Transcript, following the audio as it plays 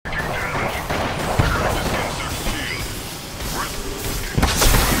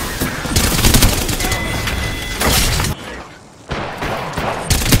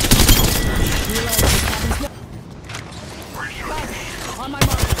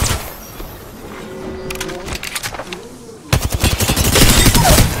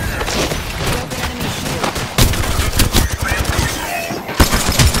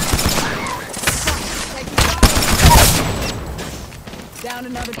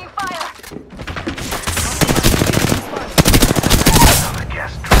Taking fire! Another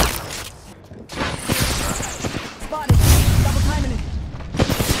gas trap. Spotted. Double timing it.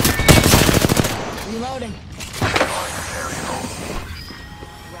 Reloading.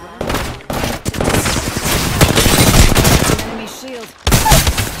 Enemy shield.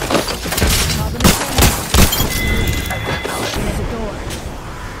 Top of the chimney. There's a door.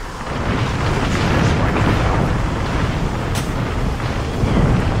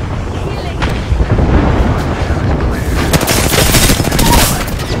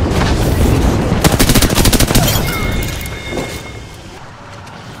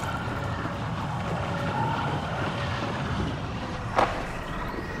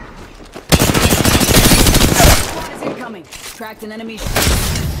 Tracked an enemy. Giving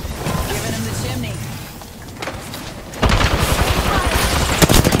him the chimney.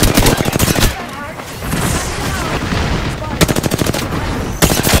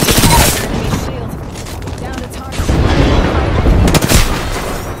 Enemy shield. Down to target.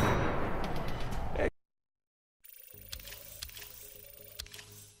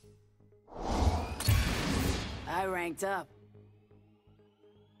 I ranked up.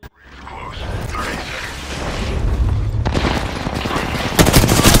 Close.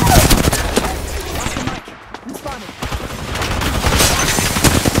 30 seconds.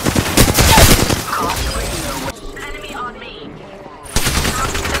 Enemy on me!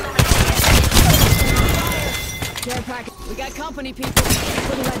 Care package. We got company, people.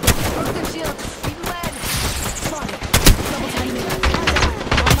 Put a lead down. Broke their shield. Beaten lead. Spotted. Double timing it.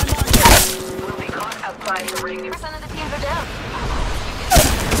 On my mark. We'll be caught outside the ring. 10% of the teams are down.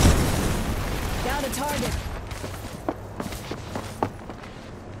 Down to target.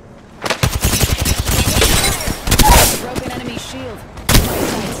 Broken enemy shield. My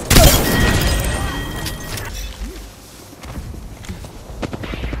sights.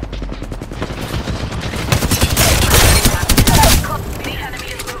 The enemy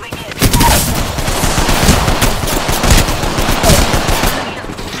is moving in.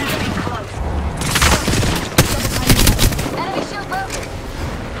 Getting close. Enemy shield broken.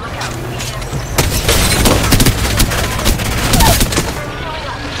 Look out.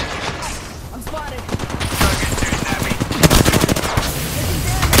 I'm spotted. Target shooting at me.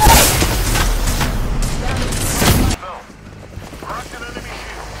 No. Cracked an enemy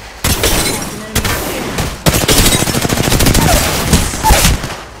shield.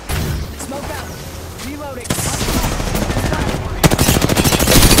 Smoke out. Reloading.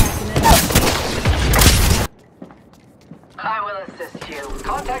 I will assist you.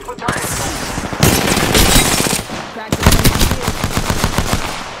 Contact with target. Cracked an enemy shield.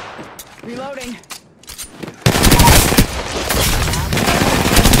 Reloading.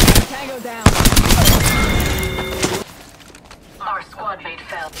 Tango down. Our squad mate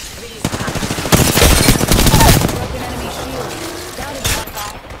fell. Please. Broken enemy shield. Down to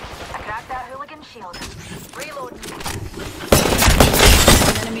top. I cracked that hooligan shield. Reload.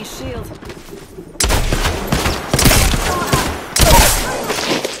 An enemy shield.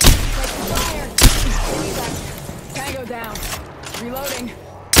 Fire. Tango down. Reloading.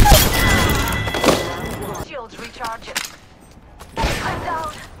 Shields recharging. I'm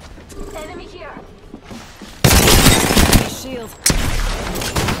down. Enemy here. Enemy shield.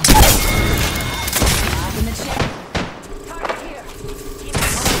 Up in the chest. Target here.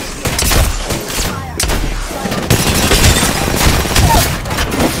 Fire.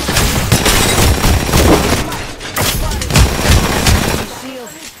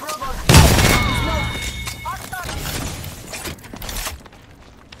 Shield.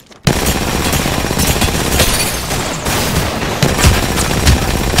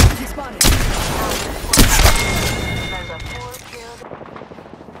 Spotted. There's a 4 killed.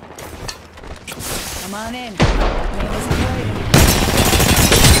 Come on in. Name isn't waiting.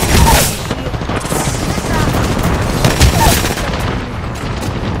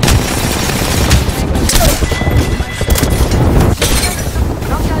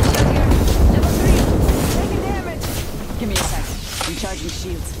 Knockdown shield here. Level 3. Taking damage. Give me a second. Recharging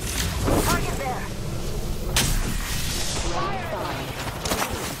shields. Target there.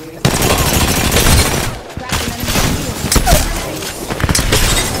 Cracked an enemy shield.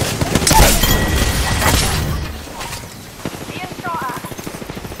 The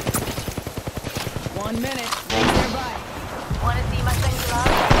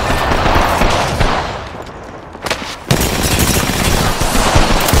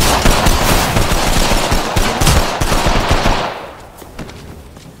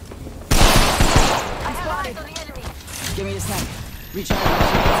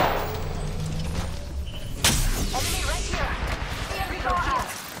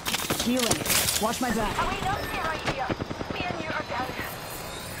Healing. Watch my back. Are we not here right here? Me and you are down.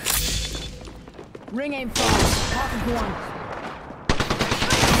 Ring aim fire. Pocket one.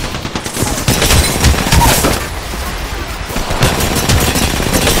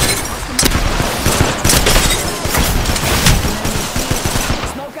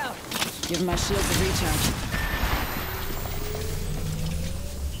 Smoke out. Give my shields a recharge.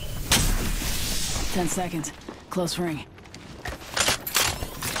 10 seconds. Close ring.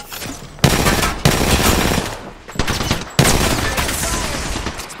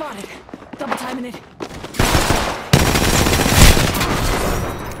 Spotted. Double timing it.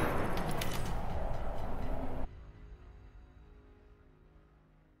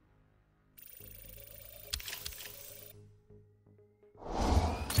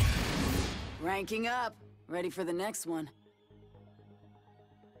 Ranking up. Ready for the next one.